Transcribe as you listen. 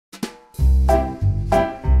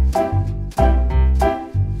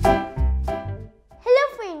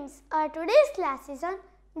class is on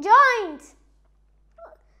joints.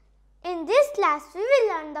 In this class, we will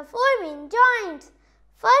learn the four main joints.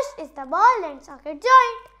 First is the ball and socket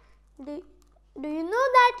joint. Do you know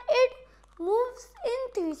that it moves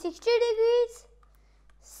in 360 degrees?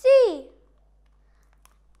 See,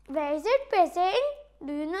 where is it present?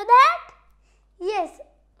 Do you know that? Yes,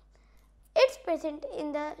 it's present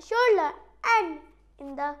in the shoulder and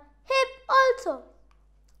in the hip also.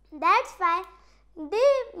 That's why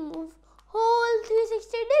they move whole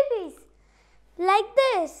 360 degrees like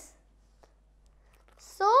this.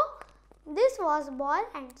 So, this was ball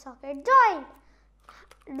and socket joint.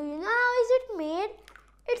 Do you know how is it made?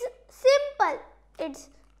 It's simple. It's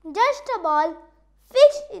just a ball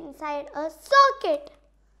fixed inside a socket.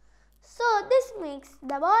 So, this makes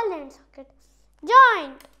the ball and socket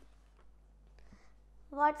joint.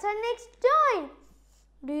 What's our next joint?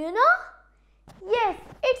 Do you know? Yes,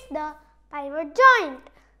 it's the pivot joint.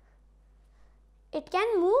 It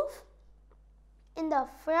can move in the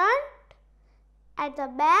front, at the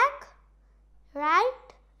back, right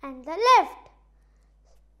and the left.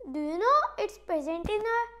 Do you know it's present in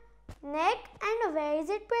our neck, and where is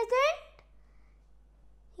it present?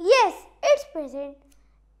 Yes, it's present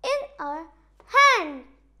in our hand.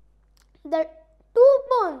 The two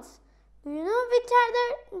bones. Do you know which are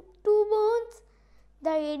the two bones?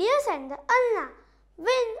 The radius and the ulna.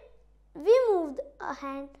 When we move a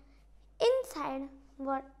hand inside,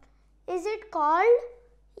 what is it called?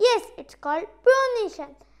 Yes, it's called pronation.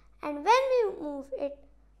 And when we move it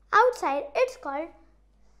outside, it's called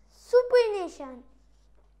supination.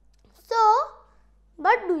 So,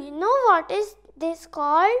 but do you know what is this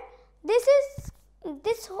called?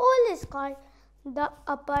 This hole is called the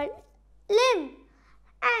upper limb,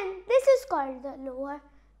 and this is called the lower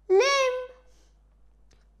limb.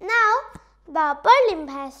 Now, the upper limb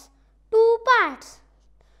has two parts,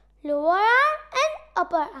 lower arm and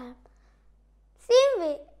upper arm. Same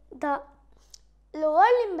way, the lower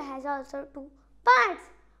limb has also two parts,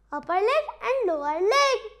 upper leg and lower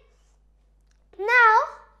leg. Now,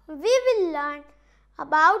 we will learn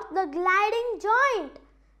about the gliding joint.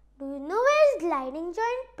 Do you know where is gliding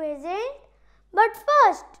joint present? But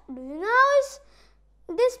first, do you know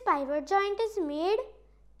how this pivot joint is made?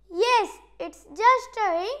 Yes, it's just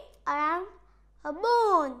a ring around a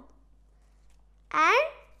bone.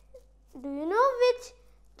 And do you know which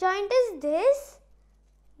joint is this?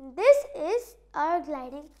 This is our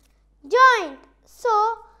gliding joint.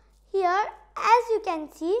 So, here as you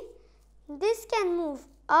can see, this can move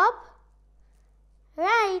up,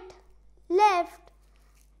 right, left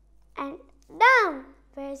and down.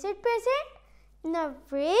 Where is it present? In our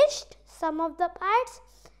wrist, some of the parts,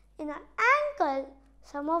 in our ankle,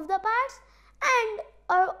 some of the parts, and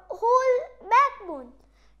our whole backbone.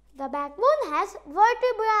 The backbone has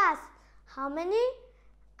vertebrae. How many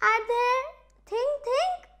are there? Think.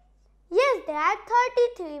 Yes, there are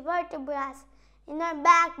 33 vertebrae in our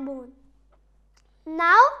backbone.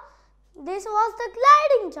 Now, this was the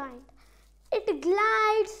gliding joint. It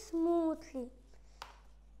glides smoothly.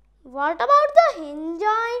 What about the hinge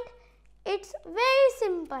joint? It's very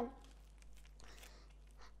simple.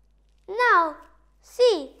 Now,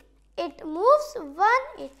 see, it moves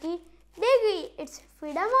 180 degrees. Its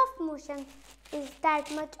freedom of motion is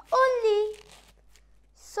that much only.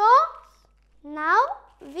 So, now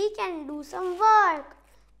we can do some work.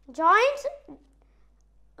 Joints,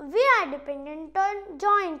 we are dependent on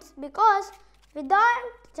joints because without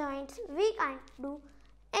joints we can't do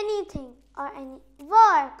anything or any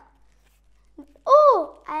work.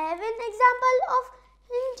 Oh, I have an example of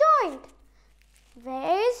hinge joint.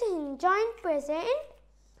 Where is hinge joint present?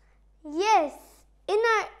 Yes, in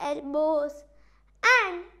our elbows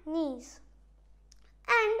and knees.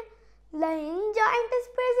 And the hinge joint is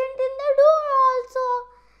present in the door also.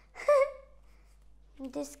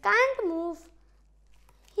 This can't move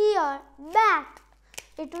here back.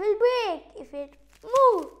 It will break if it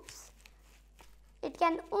moves. It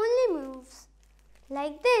can only move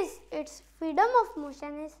like this. Its freedom of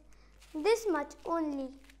motion is this much only.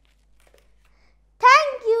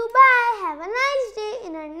 Thank you. Bye. Have a nice day.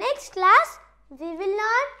 In our next class, we will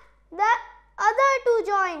learn the other two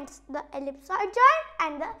joints, the ellipsoid joint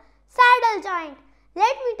and the saddle joint.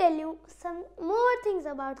 Let me tell you some more things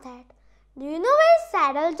about that. Do you know where is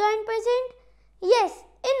saddle joint present? Yes,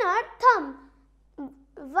 in our thumb.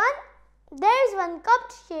 There is one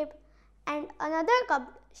cupped shape and another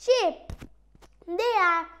cupped shape. They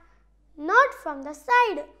are not from the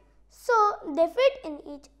side, so they fit in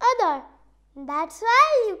each other. That's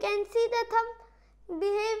why you can see the thumb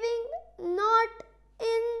behaving not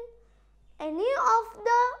in any of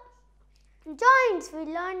the joints we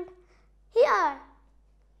learned Here,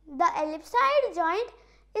 the ellipsoid joint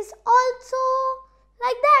is also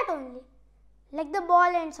like that only, like the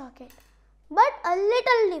ball and socket, but a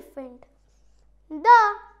little different.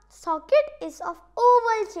 The socket is of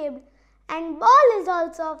oval shaped and ball is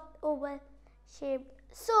also of oval shaped,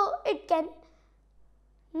 so it can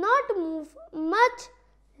not move much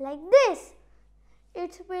like this.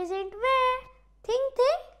 It's present where? Think.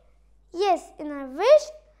 Yes, in our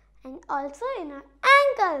wrist and also in our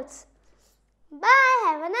ankles. Bye.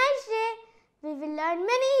 Have a nice day. We will learn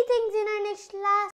many things in our next class.